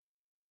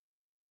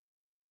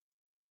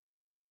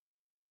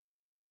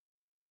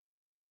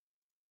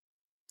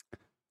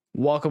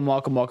Welcome,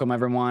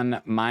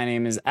 everyone. My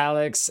name is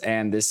Alex,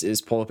 and this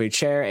is Pull Up a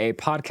Chair, a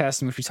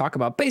podcast in which we talk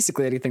about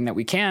basically anything that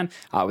we can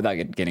without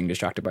getting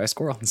distracted by a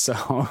squirrel.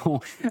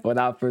 So,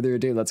 without further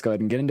ado, let's go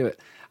ahead and get into it.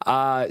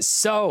 I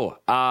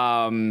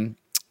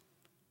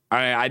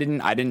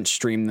didn't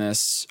stream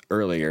this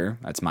earlier.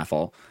 That's my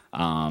fault.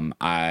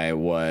 I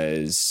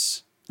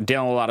was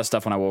dealing with a lot of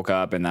stuff when I woke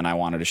up, and then I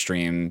wanted to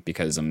stream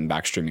because I'm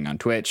back streaming on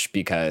Twitch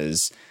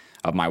because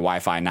of my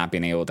Wi-Fi not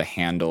being able to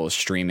handle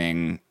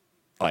streaming,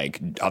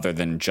 like other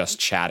than just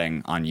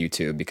chatting on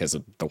YouTube because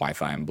of the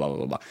Wi-Fi and blah, blah,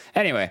 blah, blah.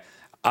 Anyway,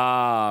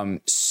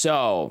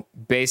 so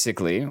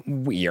basically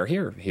we are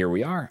here. Here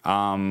we are.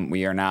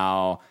 We're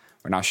now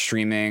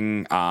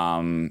streaming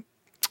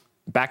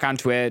back on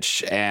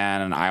Twitch,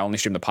 and I only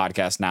stream the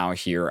podcast now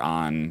here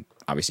on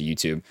obviously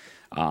YouTube.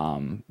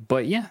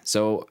 But yeah,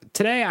 so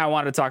today I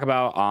wanted to talk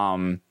about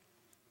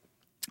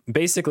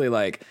basically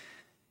like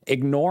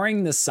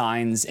ignoring the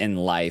signs in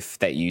life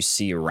that you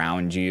see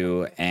around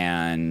you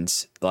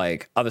and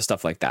like other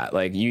stuff like that.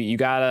 Like you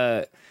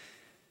gotta,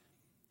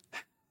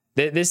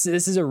 this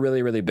is a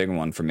really, really big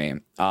one for me.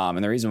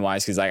 And the reason why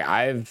is because like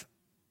I've,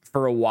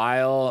 for a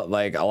while,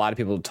 like a lot of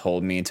people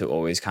told me to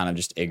always kind of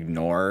just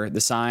ignore the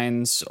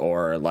signs,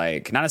 or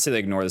like not necessarily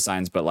ignore the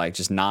signs, but like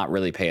just not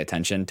really pay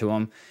attention to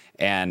them.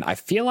 And I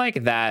feel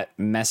like that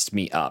messed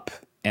me up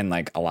in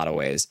like a lot of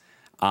ways.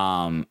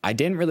 I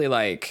didn't really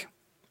like,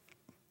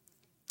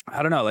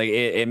 I don't know, like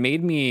it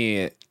made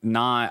me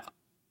not,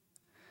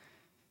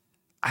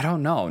 I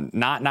don't know,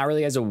 not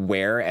really as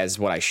aware as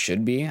what I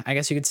should be, I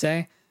guess you could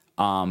say.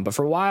 But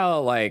for a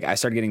while, like I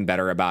started getting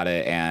better about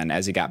it. And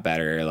as it got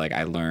better, like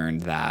I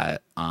learned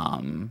that,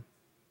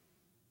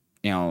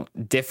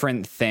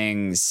 different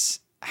things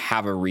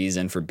have a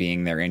reason for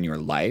being there in your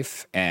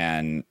life.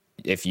 And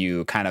if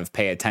you kind of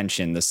pay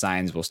attention, the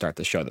signs will start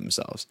to show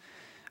themselves.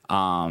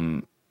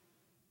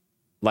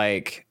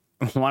 Like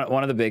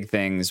one of the big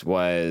things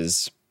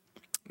was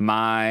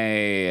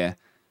a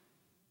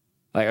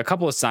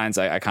couple of signs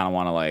I kind of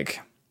want to like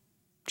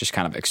just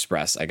kind of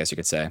express, I guess you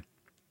could say,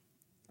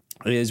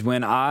 is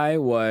when I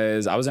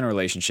was in a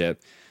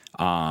relationship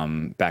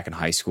back in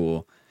high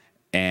school,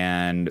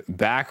 and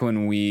back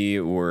when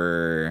we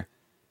were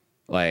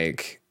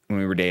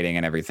dating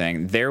and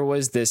everything, there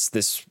was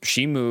this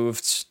she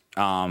moved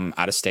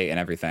out of state and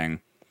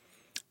everything.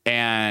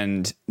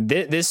 And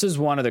this is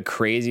one of the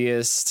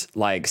craziest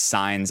like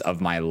signs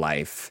of my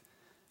life.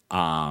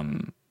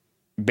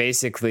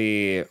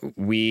 Basically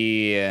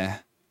we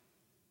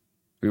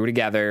were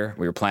together,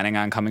 we were planning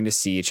on coming to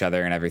see each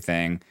other and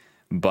everything,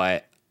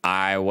 but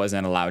I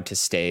wasn't allowed to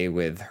stay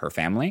with her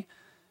family.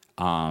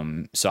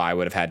 So I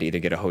would have had to either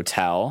get a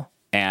hotel,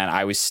 and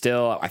I was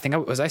still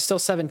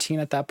 17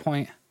 at that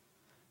point.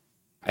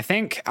 I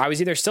think I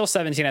was either still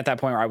 17 at that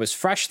point or I was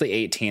freshly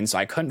 18. So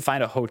I couldn't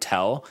find a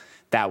hotel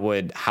that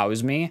would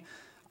house me.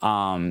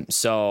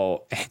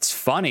 So it's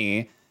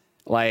funny.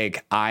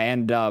 Like I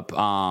end up,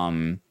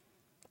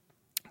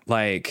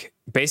 like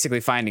basically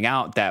finding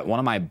out that one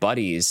of my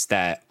buddies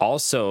that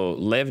also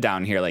lived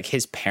down here, like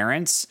his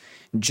parents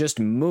just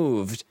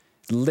moved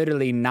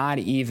literally not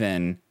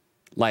even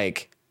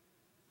like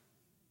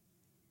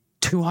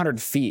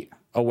 200 feet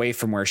away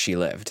from where she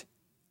lived.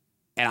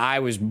 And I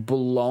was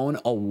blown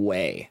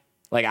away.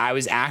 Like I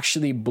was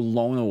actually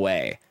blown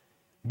away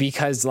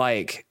because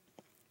like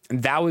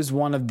that was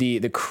one of the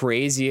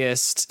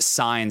craziest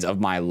signs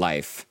of my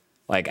life.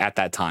 Like at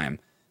that time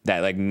that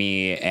like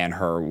me and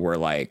her were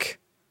like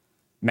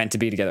meant to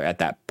be together at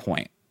that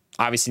point.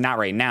 Obviously not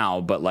right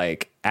now, but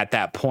like at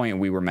that point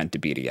we were meant to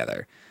be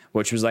together,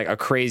 which was like a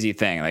crazy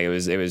thing. Like it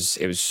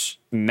was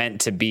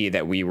meant to be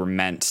that we were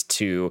meant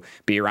to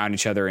be around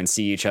each other and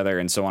see each other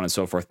and so on and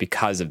so forth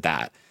because of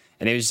that.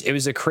 And it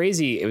was a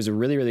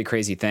really, really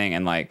crazy thing.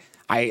 And like,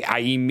 I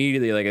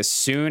immediately, like, as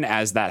soon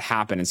as that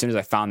happened, as soon as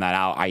I found that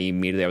out, I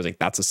was like,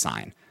 that's a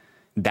sign.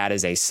 That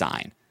is a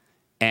sign.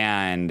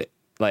 And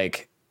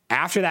like,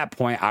 after that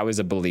point, I was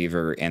a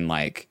believer in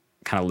like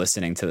kind of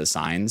listening to the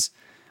signs.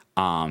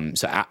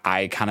 So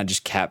I kind of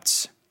just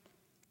kept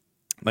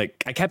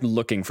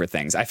looking for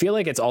things. I feel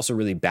like it's also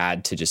really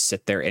bad to just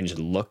sit there and just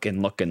look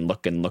and look and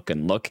look and look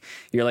and look.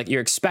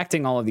 You're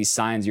expecting all of these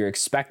signs. You're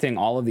expecting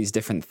all of these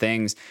different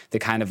things to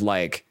kind of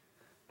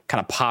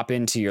pop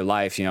into your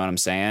life. You know what I'm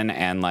saying?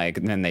 And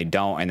like, then they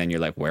don't. And then you're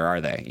like, where are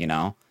they? You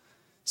know?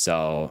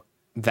 So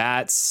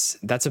that's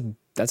a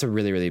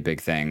really, really big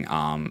thing.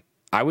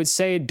 I would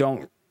say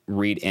don't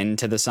read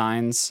into the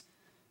signs.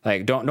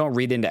 Like don't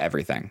read into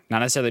everything. Not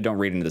necessarily don't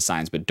read into the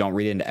signs, but don't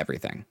read into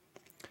everything.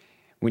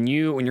 When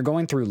you're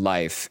going through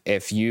life,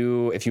 if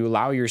you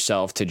allow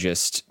yourself to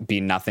just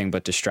be nothing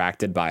but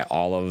distracted by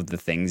all of the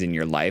things in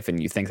your life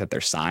and you think that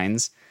they're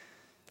signs,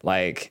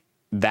 like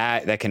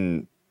that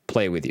can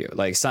play with you.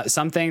 Like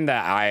something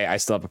that I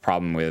still have a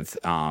problem with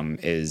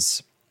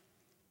is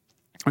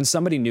when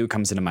somebody new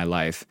comes into my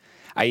life,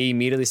 I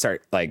immediately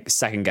start like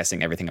second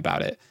guessing everything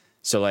about it.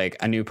 So like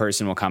a new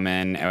person will come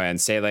in and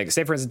say for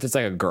instance, it's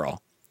like a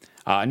girl.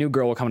 A new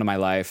girl will come into my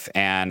life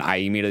and I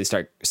immediately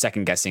start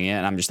second guessing it.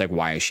 And I'm just like,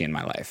 why is she in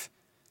my life?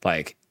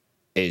 Like,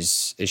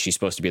 is she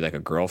supposed to be like a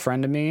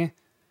girlfriend to me?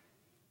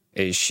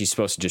 Is she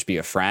supposed to just be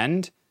a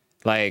friend?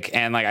 Like,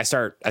 and like I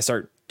start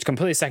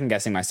completely second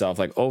guessing myself,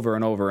 like over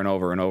and over and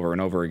over and over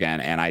and over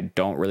again, and I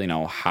don't really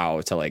know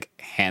how to like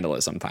handle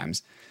it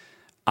sometimes.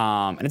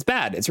 And it's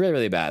bad. It's really,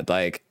 really bad.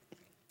 Like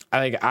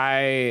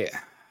I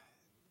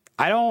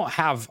don't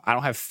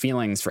have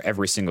feelings for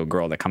every single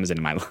girl that comes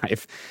into my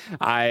life.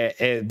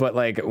 But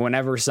like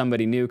whenever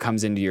somebody new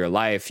comes into your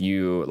life,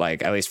 you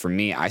like, at least for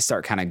me, I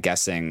start kind of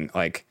guessing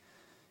like,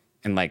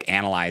 and like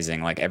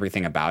analyzing like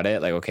everything about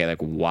it. Like, okay, like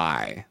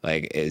why,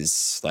 like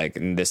is like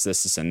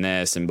this and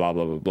this and blah,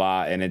 blah, blah,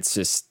 blah. And it's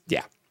just,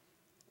 yeah.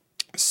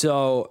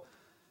 So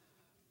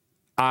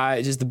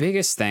just the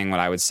biggest thing, what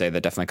I would say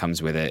that definitely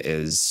comes with it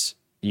is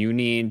you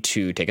need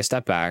to take a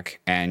step back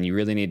and you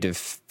really need to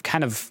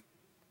kind of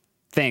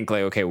think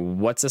like, okay,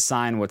 what's a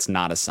sign? What's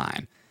not a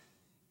sign?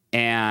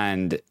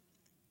 And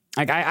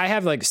like, I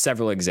have like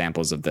several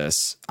examples of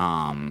this.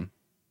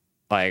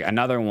 Like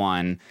another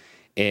one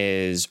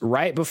is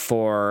right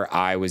before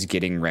I was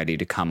getting ready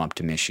to come up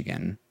to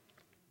Michigan.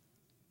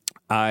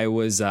 I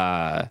was,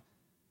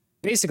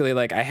 basically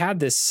like, I had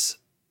this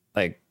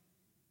like,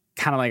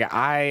 kind of like,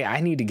 I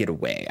need to get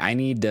away. I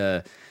need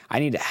to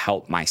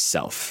help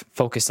myself,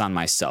 focus on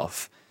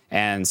myself,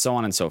 and so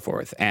on and so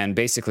forth. And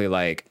basically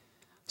like,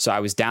 so I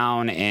was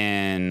down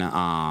in,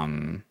 I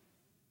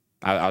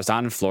was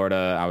down in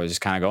Florida. I was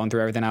just kind of going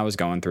through everything I was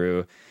going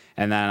through.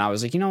 And then I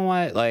was like, you know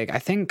what? Like, I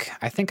think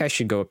I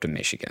should go up to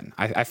Michigan.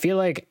 I feel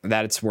like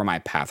that's where my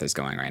path is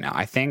going right now.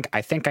 I think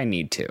I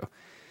need to.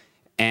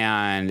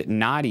 And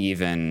not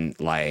even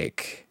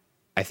like,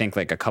 I think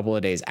like a couple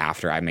of days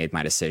after I made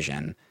my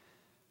decision,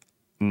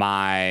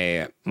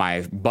 my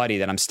buddy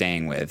that I'm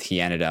staying with,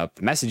 he ended up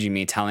messaging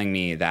me, telling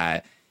me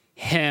that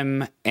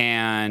him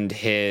and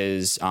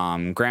his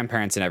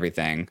grandparents and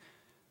everything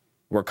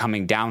were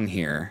coming down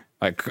here,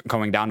 like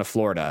going down to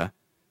Florida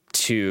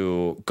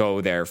to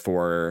go there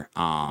for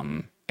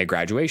a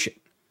graduation.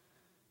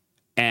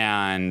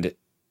 And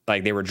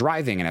like they were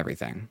driving and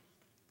everything.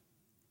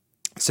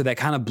 So that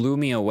kind of blew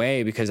me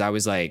away because I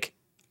was like,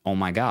 oh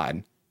my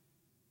God,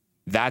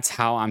 that's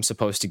how I'm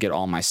supposed to get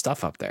all my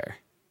stuff up there.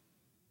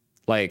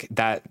 Like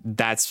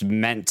that's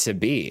meant to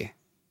be.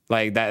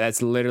 Like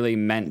that's literally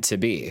meant to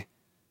be.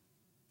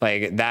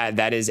 Like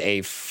that is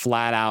a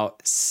flat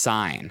out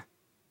sign.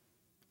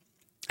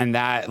 And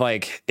that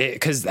like it,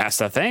 cause that's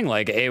the thing.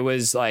 Like it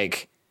was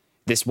like,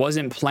 this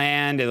wasn't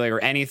planned like, or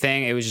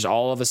anything. It was just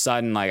all of a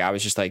sudden, like, I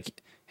was just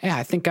like, hey,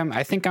 I think I'm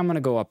going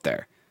to go up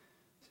there.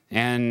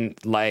 And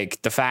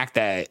like the fact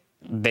that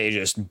they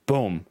just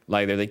boom,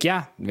 like they're like,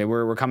 yeah,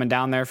 we're coming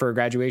down there for a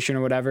graduation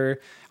or whatever.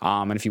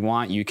 And if you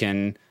want, you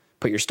can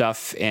put your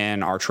stuff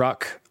in our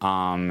truck.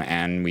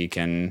 And we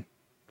can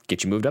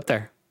get you moved up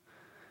there.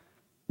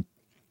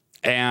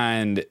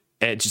 And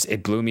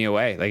it blew me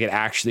away. Like it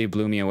actually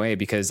blew me away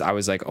because I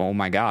was like, oh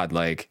my God,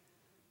 like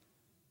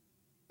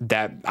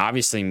that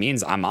obviously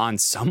means I'm on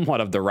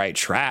somewhat of the right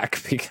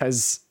track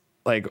because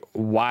like,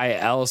 why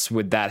else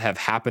would that have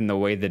happened the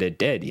way that it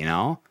did, you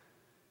know?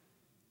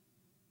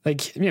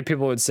 Like, you know,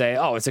 people would say,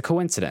 oh, it's a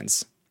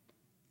coincidence.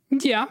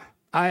 Yeah,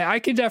 I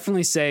could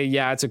definitely say,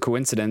 yeah, it's a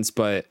coincidence.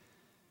 But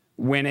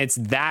when it's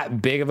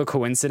that big of a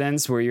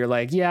coincidence where you're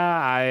like, yeah,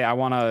 I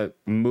want to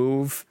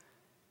move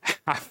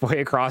halfway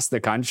across the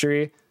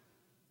country.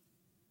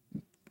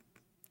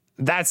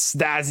 That's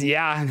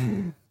yeah.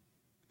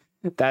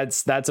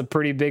 That's a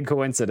pretty big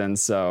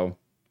coincidence. So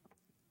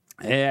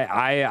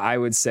I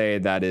would say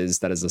that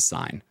is a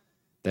sign.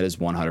 That is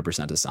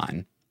 100% a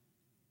sign.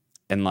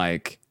 And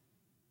like,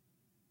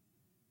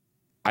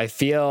 I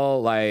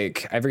feel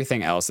like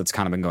everything else that's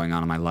kind of been going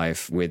on in my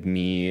life with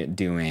me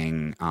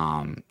doing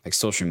like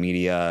social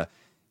media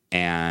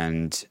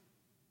and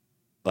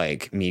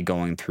like me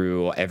going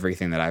through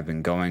everything that I've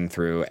been going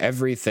through,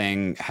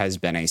 everything has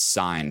been a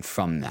sign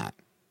from that.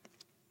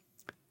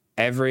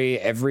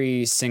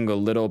 Every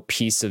single little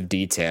piece of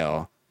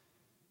detail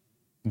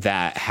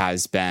that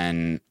has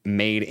been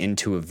made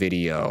into a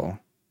video,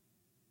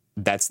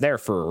 that's there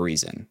for a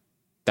reason.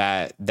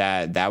 That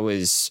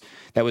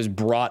was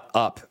brought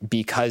up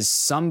because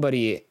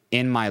somebody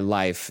in my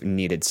life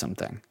needed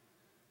something.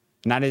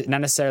 Not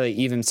necessarily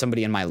even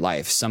somebody in my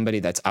life, somebody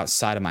that's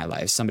outside of my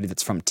life, somebody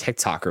that's from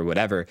TikTok or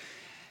whatever.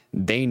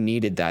 They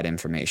needed that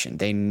information.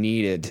 They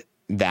needed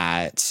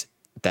that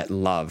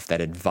love, that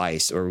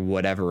advice, or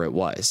whatever it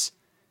was.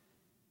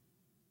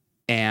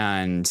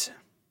 And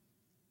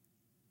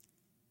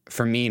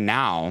for me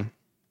now,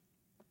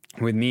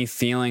 with me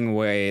feeling the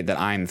way that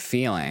I'm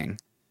feeling,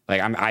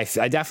 like I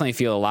definitely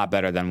feel a lot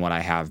better than what I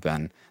have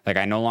been. Like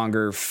I no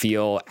longer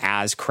feel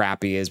as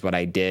crappy as what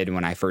I did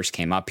when I first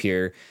came up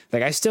here.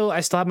 Like I still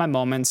have my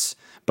moments,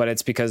 but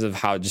it's because of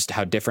how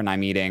different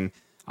I'm eating.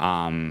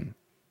 And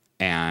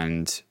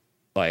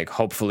like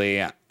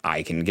hopefully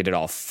I can get it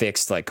all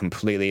fixed like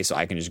completely so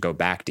I can just go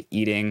back to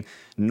eating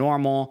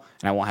normal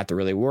and I won't have to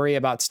really worry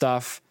about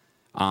stuff.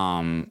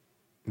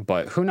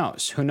 But who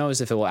knows? Who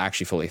knows if it will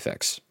actually fully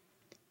fix?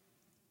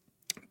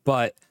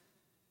 But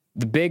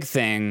the big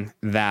thing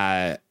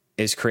that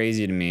is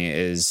crazy to me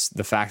is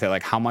the fact that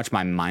like how much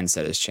my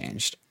mindset has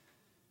changed.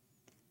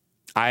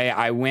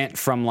 I went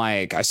from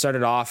like, I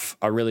started off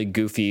a really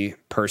goofy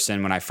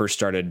person when I first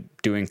started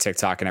doing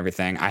TikTok and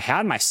everything. I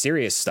had my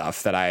serious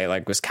stuff that I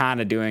like was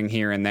kind of doing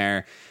here and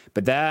there.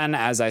 But then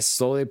as I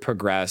slowly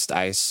progressed,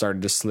 I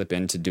started to slip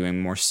into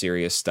doing more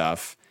serious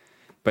stuff.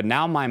 But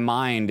now my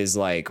mind is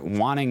like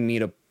wanting me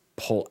to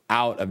pull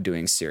out of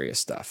doing serious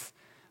stuff.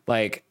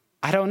 Like,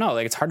 I don't know.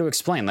 Like, it's hard to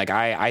explain. Like,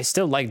 I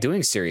still like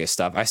doing serious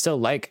stuff. I still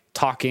like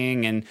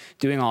talking and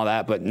doing all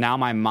that. But now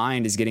my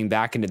mind is getting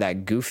back into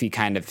that goofy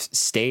kind of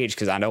stage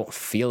because I don't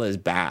feel as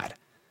bad.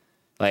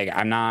 Like,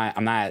 I'm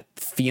not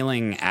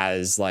feeling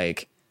as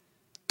like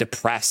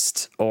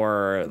depressed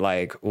or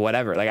like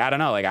whatever. Like, I don't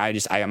know. Like,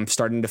 I am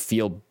starting to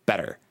feel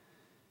better.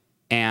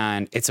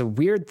 And it's a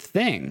weird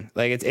thing.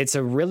 Like, it's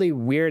a really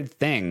weird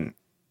thing.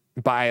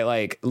 By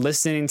like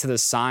listening to the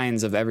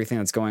signs of everything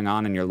that's going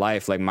on in your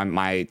life, like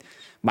my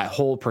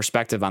whole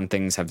perspective on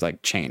things have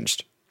like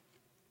changed.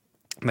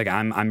 Like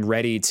I'm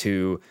ready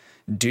to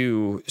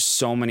do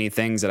so many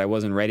things that I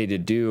wasn't ready to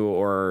do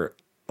or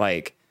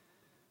like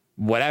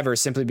whatever,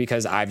 simply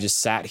because I've just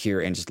sat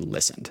here and just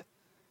listened.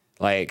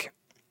 Like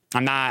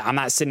I'm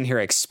not sitting here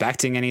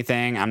expecting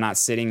anything. I'm not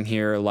sitting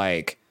here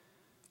like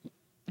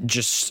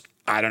just,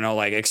 I don't know,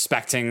 like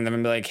expecting them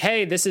to be like,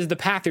 hey, this is the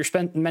path you're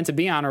meant to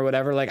be on or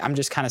whatever. Like, I'm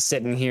just kind of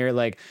sitting here,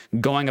 like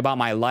going about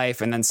my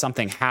life, and then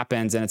something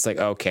happens and it's like,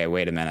 okay,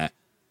 wait a minute.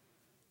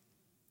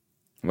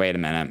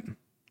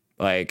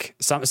 Like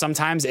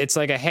sometimes it's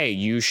like hey,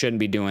 you shouldn't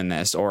be doing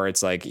this. Or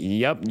it's like,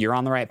 yep, you're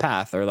on the right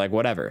path, or like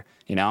whatever,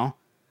 you know?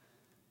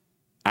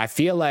 I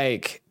feel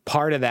like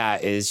part of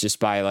that is just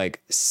by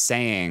like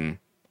saying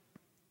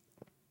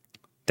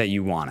that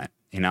you want it,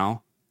 you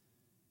know?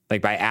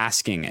 Like by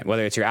asking it,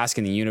 whether it's you're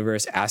asking the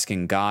universe,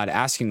 asking God,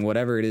 asking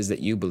whatever it is that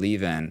you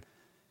believe in,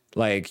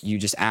 like you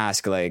just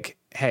ask like,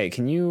 hey,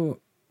 can you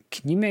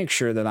make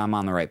sure that I'm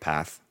on the right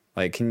path?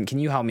 Like, can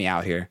you help me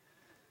out here?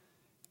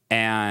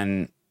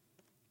 And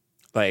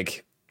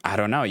like, I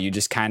don't know, you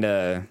just kind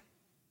of,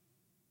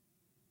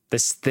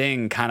 this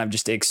thing kind of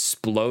just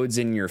explodes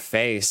in your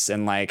face.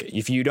 And like,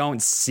 if you don't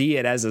see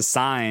it as a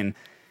sign,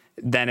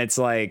 then it's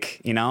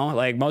like, you know,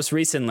 like most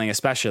recently,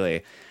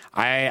 especially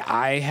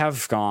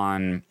I've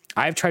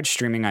tried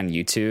streaming on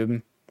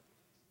YouTube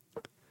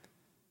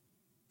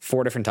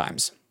 4 different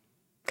times.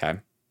 Okay.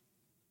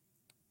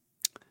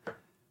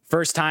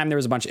 First time, there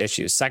was a bunch of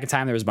issues. Second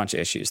time, there was a bunch of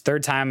issues.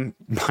 Third time,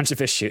 bunch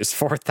of issues.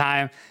 Fourth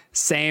time,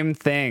 same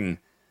thing.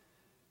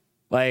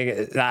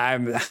 Like,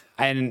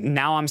 and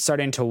now I'm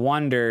starting to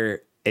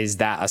wonder, is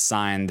that a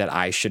sign that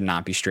I should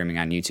not be streaming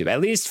on YouTube?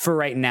 At least for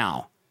right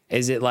now.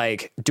 Is it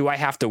like, do I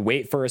have to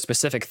wait for a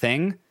specific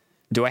thing?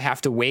 Do I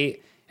have to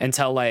wait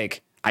until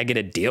like I get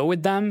a deal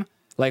with them?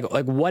 Like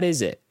what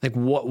is it? Like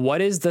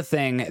what is the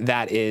thing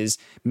that is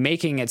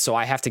making it so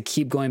I have to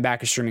keep going back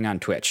and streaming on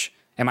Twitch?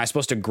 Am I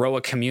supposed to grow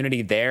a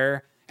community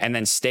there and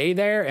then stay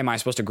there? Am I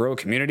supposed to grow a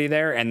community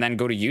there and then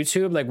go to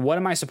YouTube? Like, what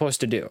am I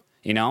supposed to do?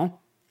 You know?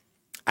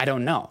 I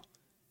don't know.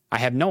 I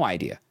have no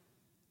idea.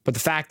 But the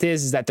fact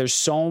is that there's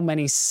so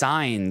many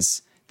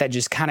signs that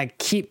just kind of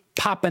keep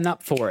popping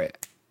up for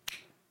it.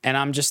 And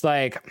I'm just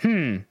like,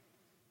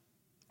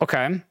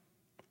 okay,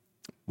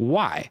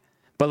 why?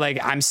 But like,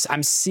 I'm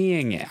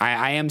seeing it.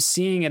 I am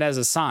seeing it as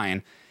a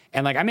sign.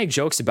 And like, I make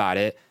jokes about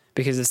it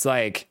because it's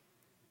like,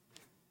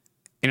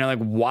 you know, like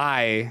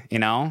why, you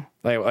know,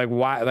 like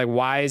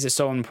why is it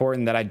so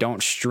important that I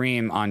don't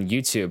stream on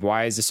YouTube?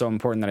 Why is it so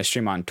important that I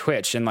stream on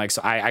Twitch? And like,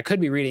 so I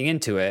could be reading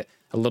into it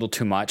a little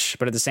too much,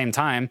 but at the same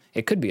time,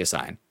 it could be a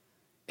sign.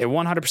 It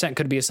 100%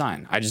 could be a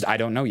sign. I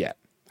don't know yet.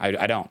 I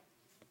don't.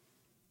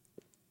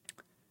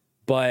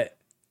 But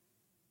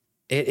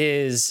it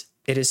is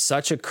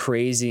such a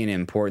crazy and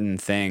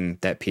important thing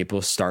that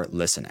people start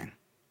listening.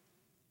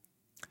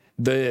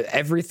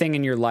 Everything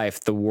in your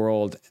life, the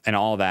world and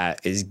all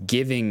that is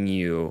giving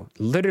you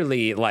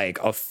literally like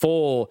a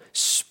full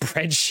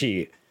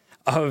spreadsheet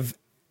of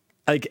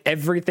like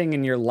everything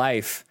in your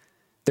life.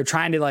 They're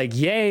trying to like,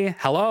 yay,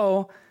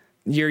 hello,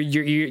 you're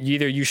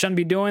either you shouldn't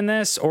be doing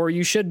this or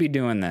you should be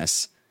doing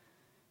this.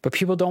 But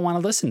people don't want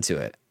to listen to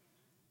it.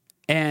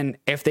 And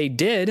if they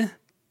did,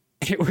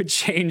 it would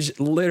change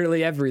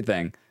literally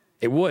everything.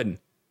 It would.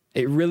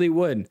 It really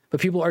would. But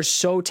people are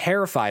so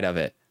terrified of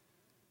it.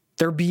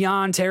 They're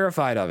beyond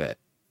terrified of it.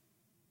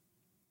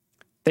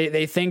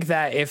 They think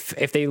that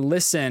if they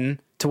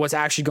listen to what's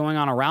actually going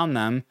on around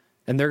them,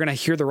 then they're going to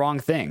hear the wrong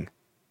thing.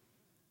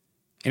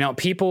 You know,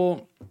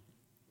 people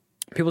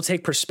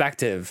take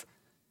perspective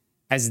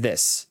as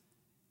this.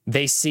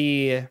 They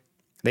see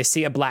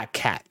a black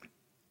cat.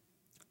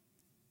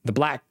 The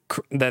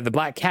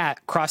black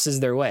cat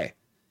crosses their way.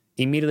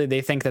 Immediately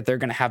they think that they're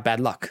going to have bad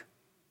luck.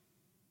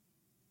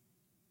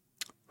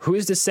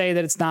 Who's to say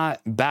that it's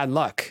not bad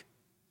luck?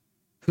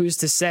 Who's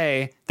to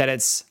say that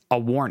it's a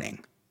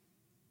warning?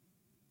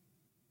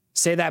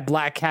 Say that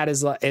black cat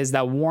is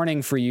that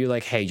warning for you,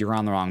 like, hey, you're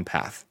on the wrong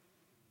path.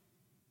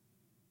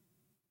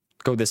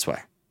 Go this way.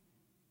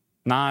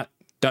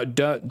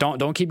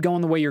 Don't keep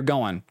going the way you're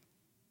going.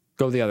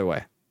 Go the other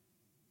way.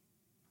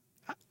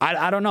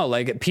 I don't know.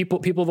 Like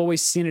people have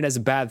always seen it as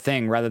a bad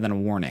thing rather than a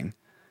warning.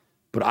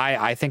 But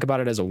I think about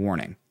it as a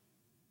warning.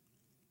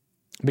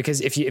 Because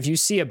if you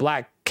see a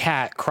black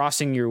cat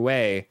crossing your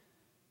way,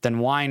 then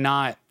why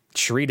not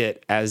treat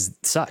it as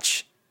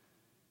such?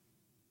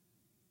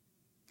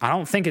 I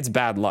don't think it's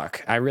bad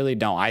luck. I really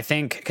don't. I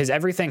think because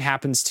everything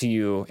happens to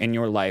you in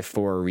your life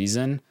for a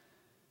reason,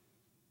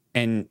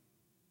 and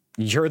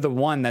you're the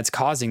one that's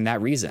causing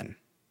that reason.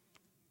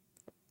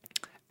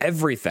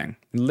 Everything,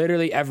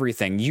 literally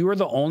everything. You are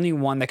the only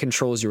one that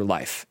controls your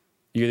life.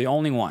 You're the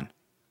only one.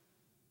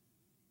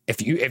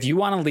 If you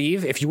want to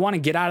leave, if you want to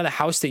get out of the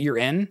house that you're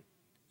in,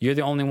 you're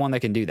the only one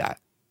that can do that.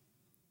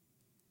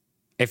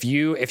 If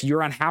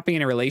you're unhappy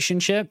in a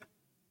relationship,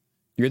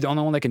 you're the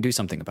only one that can do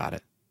something about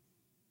it.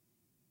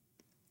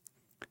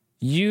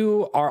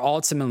 You are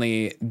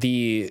ultimately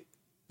the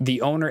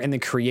owner and the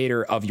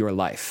creator of your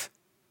life.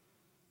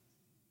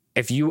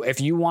 If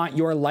you want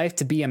your life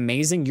to be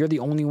amazing, you're the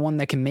only one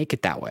that can make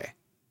it that way.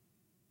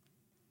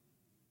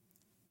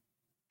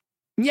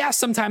 Yeah,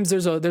 sometimes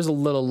there's a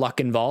little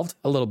luck involved,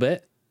 a little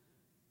bit.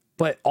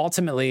 But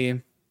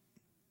ultimately,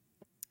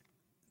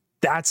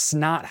 that's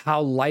not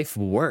how life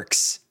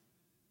works.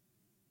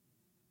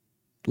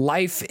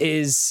 Life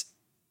is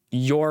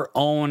your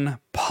own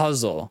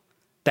puzzle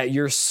that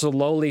you're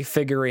slowly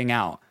figuring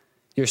out.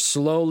 You're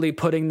slowly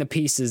putting the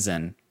pieces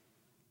in.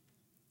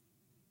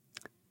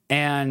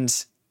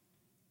 And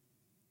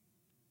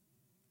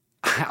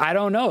I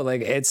don't know,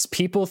 like it's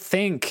people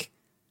think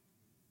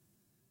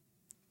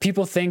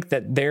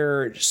that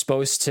they're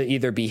supposed to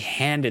either be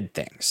handed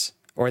things,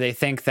 or they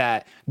think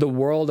that the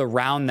world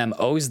around them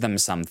owes them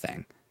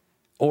something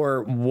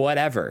or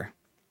whatever.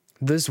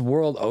 This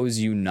world owes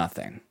you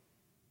nothing.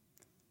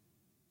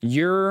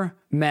 You're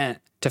meant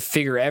to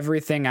figure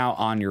everything out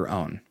on your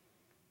own.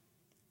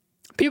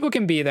 People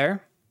can be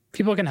there.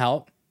 People can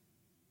help.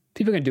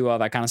 People can do all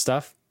that kind of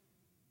stuff.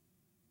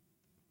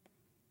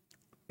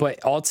 But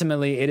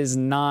ultimately, it is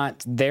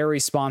not their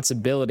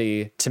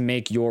responsibility to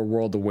make your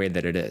world the way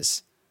that it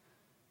is.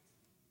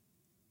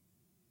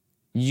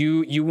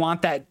 You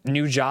want that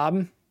new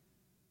job?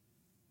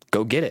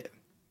 Go get it.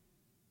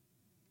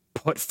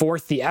 Put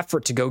forth the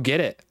effort to go get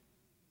it.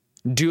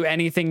 Do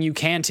anything you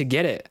can to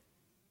get it.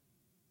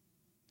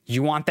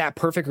 You want that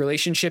perfect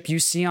relationship you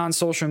see on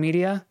social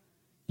media?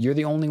 You're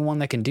the only one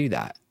that can do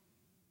that.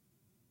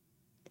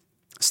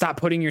 Stop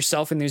putting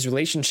yourself in these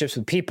relationships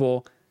with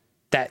people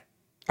that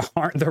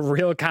aren't the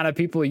real kind of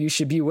people you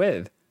should be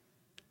with.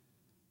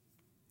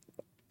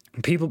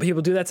 People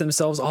do that to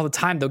themselves all the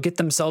time. They'll get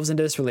themselves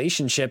into this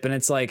relationship and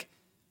it's like,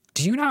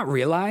 do you not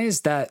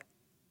realize that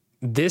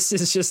this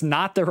is just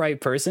not the right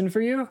person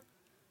for you?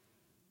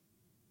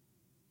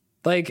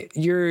 Like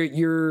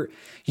you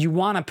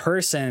want a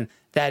person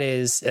that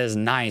is as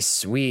nice,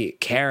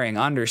 sweet, caring,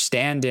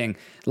 understanding,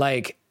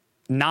 like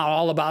not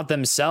all about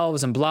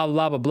themselves and blah,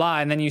 blah, blah, blah.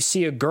 And then you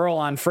see a girl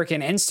on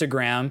freaking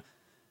Instagram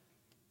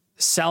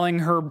selling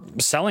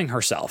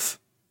herself.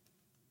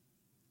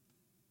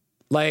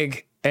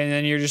 Like, and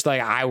then you're just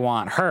like, I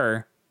want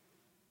her,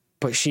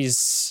 but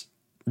she's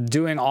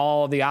doing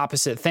all the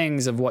opposite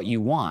things of what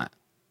you want.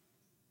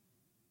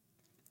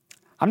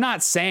 I'm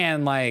not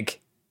saying I'm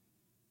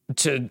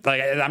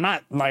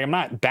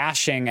not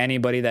bashing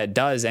anybody that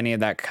does any of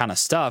that kind of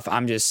stuff.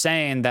 I'm just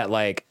saying that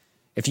like,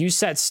 if you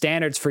set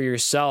standards for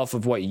yourself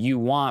of what you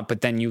want,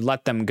 but then you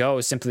let them go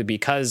simply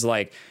because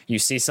like you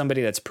see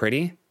somebody that's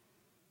pretty,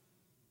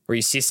 or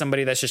you see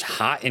somebody that's just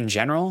hot in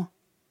general,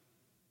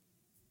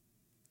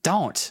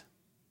 don't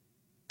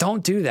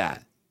do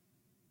that.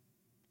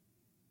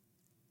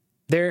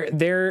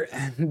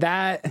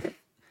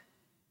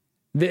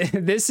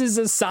 This is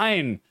a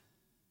sign.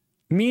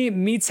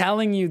 Me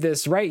telling you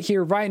this right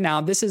here, right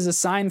now, this is a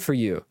sign for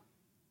you.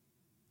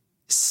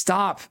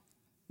 Stop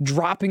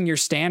dropping your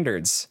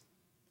standards.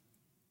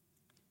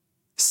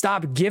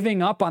 Stop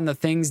giving up on the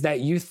things that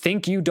you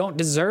think you don't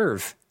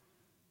deserve.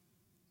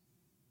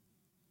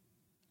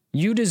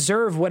 You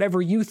deserve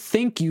whatever you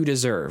think you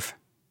deserve.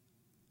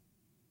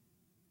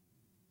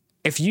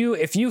 If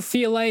you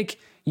feel like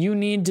you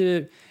need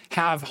to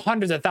have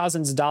hundreds of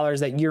thousands of dollars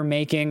that you're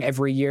making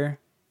every year,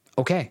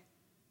 okay.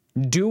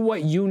 Do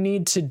what you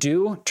need to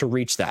do to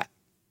reach that.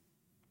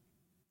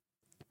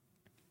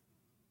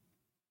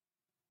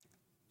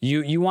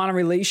 You want a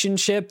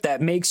relationship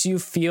that makes you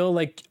feel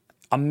like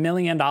 $1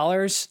 million?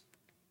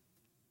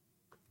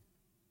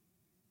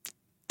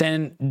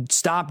 Then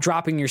stop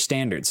dropping your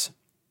standards.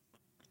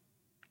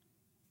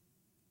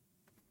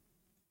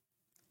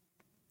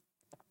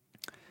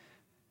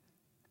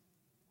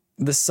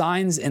 The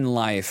signs in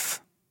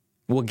life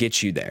will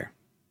get you there,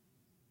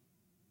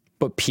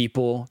 but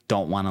people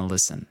don't want to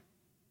listen.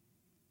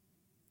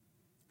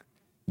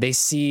 They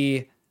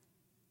see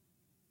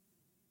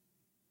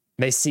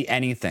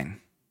anything.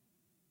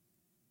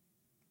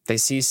 They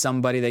see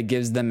somebody that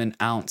gives them an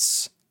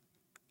ounce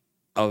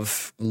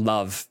of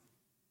love,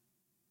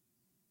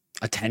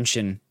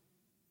 attention,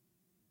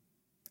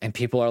 and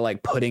people are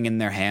like putting in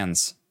their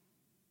hands.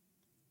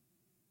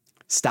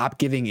 Stop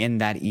giving in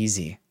that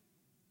easy.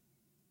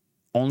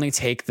 Only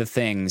take the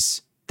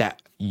things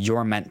that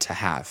you're meant to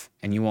have.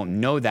 And you won't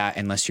know that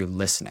unless you're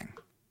listening.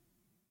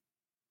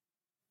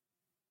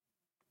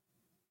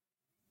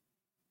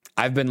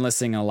 I've been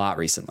listening a lot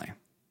recently.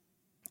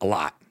 A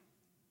lot.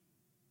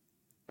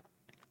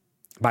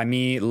 By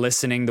me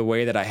listening the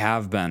way that I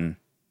have been,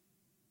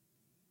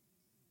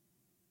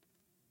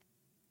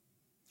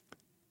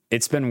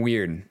 it's been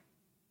weird.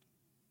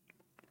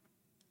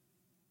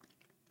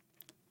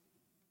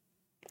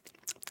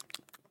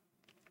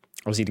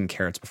 I was eating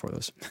carrots before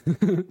this.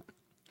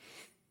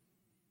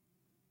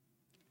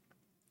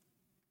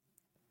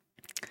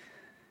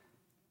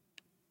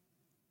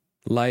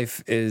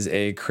 Life is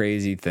a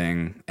crazy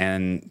thing,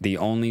 and the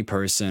only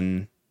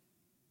person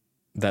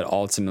that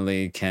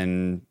ultimately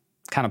can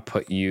kind of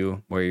put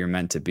you where you're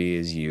meant to be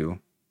is you.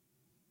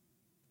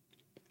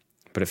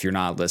 But if you're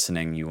not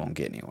listening, you won't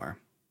get anywhere.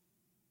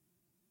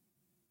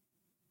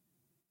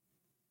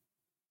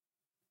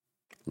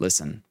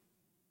 Listen.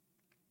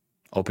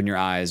 Open your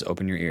eyes,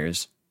 open your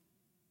ears.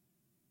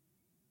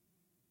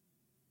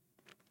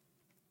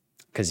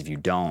 Because if you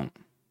don't,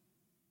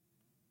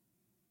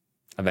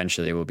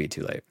 eventually it will be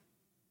too late.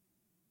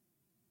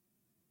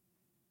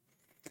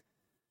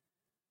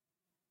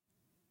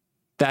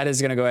 That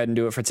is going to go ahead and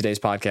do it for today's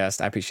podcast.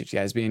 I appreciate you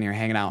guys being here,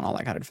 hanging out, and all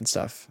that kind of different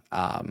stuff.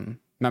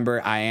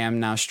 Remember, I am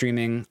now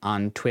streaming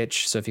on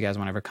Twitch, so if you guys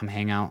want to ever come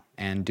hang out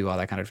and do all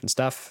that kind of different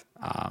stuff,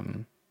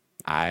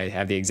 I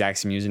have the exact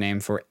same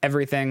username for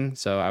everything,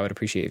 so I would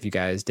appreciate if you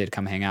guys did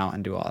come hang out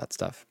and do all that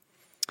stuff.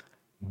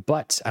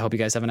 But I hope you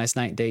guys have a nice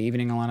night, day,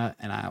 evening, Alana,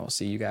 and I will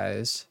see you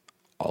guys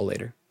all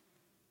later.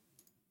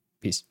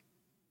 Peace.